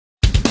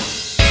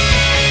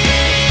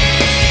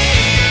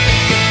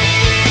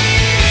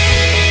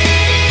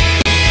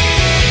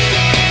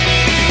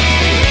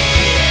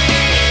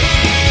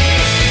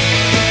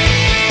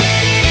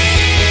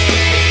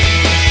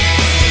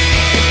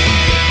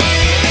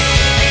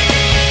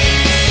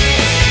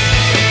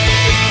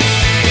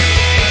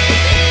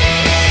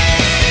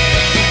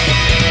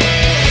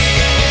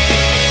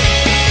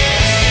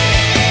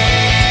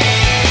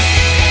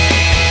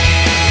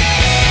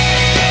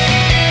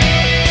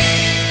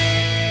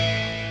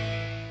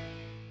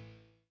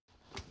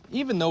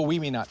Even though we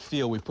may not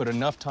feel we put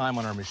enough time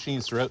on our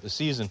machines throughout the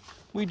season,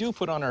 we do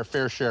put on our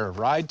fair share of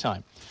ride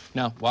time.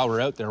 Now, while we're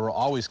out there, we're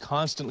always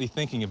constantly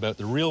thinking about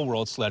the Real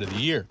World Sled of the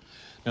Year.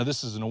 Now,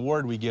 this is an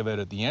award we give out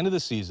at the end of the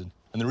season,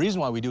 and the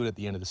reason why we do it at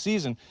the end of the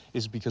season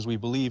is because we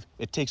believe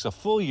it takes a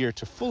full year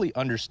to fully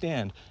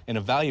understand and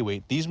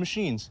evaluate these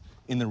machines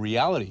in the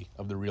reality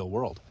of the real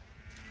world.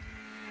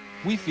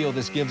 We feel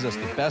this gives us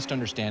the best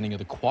understanding of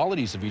the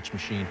qualities of each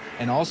machine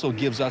and also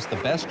gives us the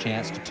best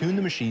chance to tune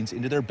the machines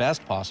into their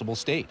best possible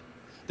state.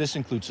 This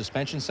includes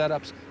suspension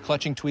setups,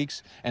 clutching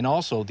tweaks, and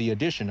also the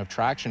addition of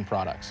traction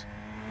products.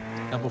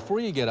 Now, before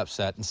you get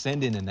upset and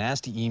send in a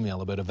nasty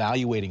email about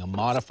evaluating a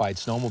modified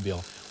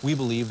snowmobile, we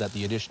believe that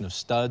the addition of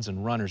studs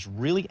and runners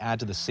really add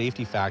to the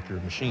safety factor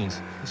of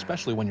machines,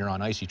 especially when you're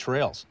on icy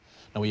trails.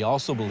 Now, we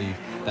also believe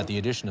that the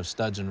addition of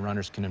studs and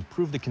runners can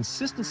improve the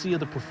consistency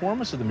of the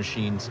performance of the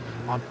machines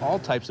on all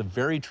types of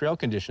varied trail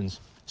conditions,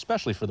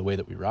 especially for the way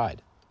that we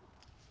ride.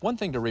 One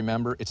thing to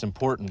remember, it's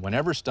important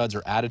whenever studs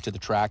are added to the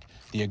track,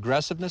 the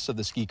aggressiveness of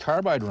the ski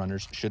carbide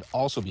runners should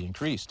also be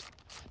increased.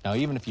 Now,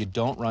 even if you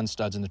don't run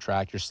studs in the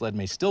track, your sled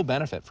may still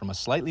benefit from a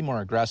slightly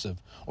more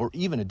aggressive or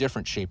even a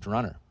different shaped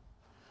runner.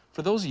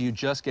 For those of you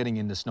just getting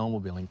into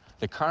snowmobiling,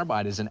 the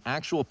carbide is an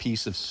actual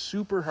piece of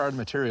super hard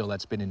material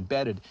that's been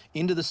embedded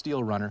into the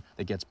steel runner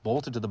that gets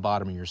bolted to the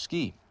bottom of your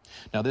ski.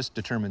 Now, this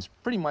determines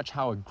pretty much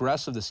how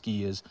aggressive the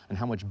ski is and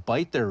how much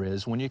bite there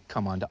is when you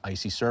come onto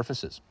icy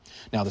surfaces.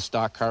 Now, the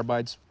stock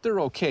carbides,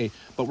 they're okay,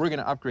 but we're going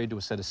to upgrade to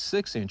a set of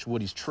 6-inch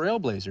Woody's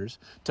Trailblazers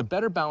to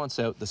better balance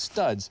out the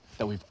studs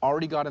that we've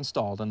already got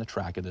installed on the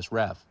track of this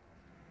Rev.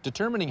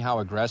 Determining how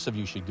aggressive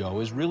you should go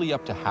is really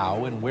up to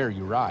how and where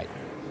you ride.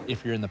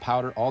 If you're in the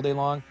powder all day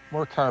long,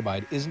 more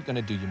carbide isn't going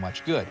to do you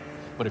much good.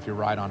 But if you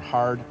ride on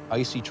hard,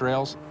 icy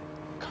trails,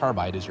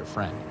 carbide is your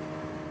friend.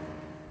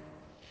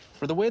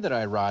 For the way that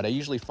I ride, I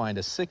usually find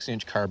a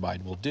 6-inch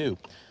carbide will do.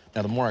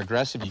 Now, the more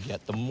aggressive you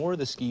get, the more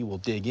the ski will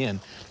dig in,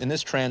 and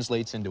this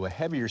translates into a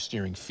heavier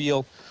steering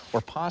feel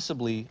or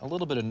possibly a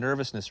little bit of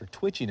nervousness or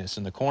twitchiness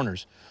in the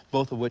corners,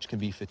 both of which can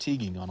be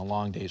fatiguing on a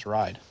long day's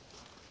ride.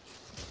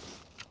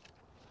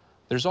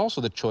 There's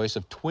also the choice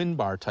of twin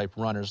bar type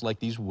runners like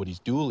these Woody's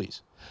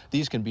Dualies.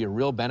 These can be a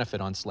real benefit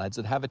on sleds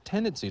that have a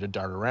tendency to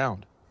dart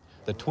around.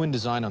 The twin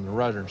design on the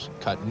runners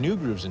cut new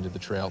grooves into the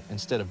trail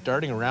instead of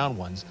darting around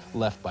ones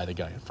left by the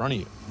guy in front of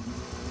you.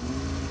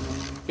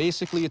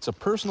 Basically, it's a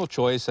personal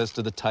choice as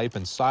to the type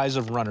and size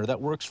of runner that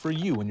works for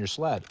you and your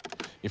sled.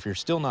 If you're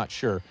still not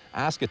sure,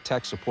 ask a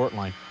tech support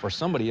line or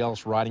somebody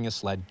else riding a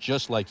sled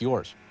just like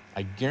yours.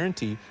 I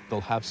guarantee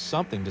they'll have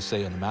something to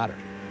say on the matter.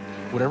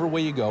 Whatever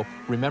way you go,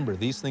 remember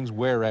these things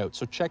wear out,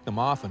 so check them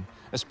often,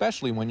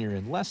 especially when you're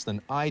in less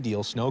than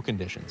ideal snow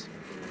conditions.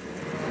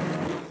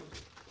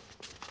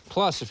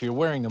 Plus, if you're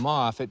wearing them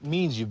off, it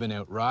means you've been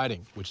out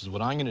riding, which is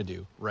what I'm going to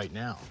do right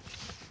now.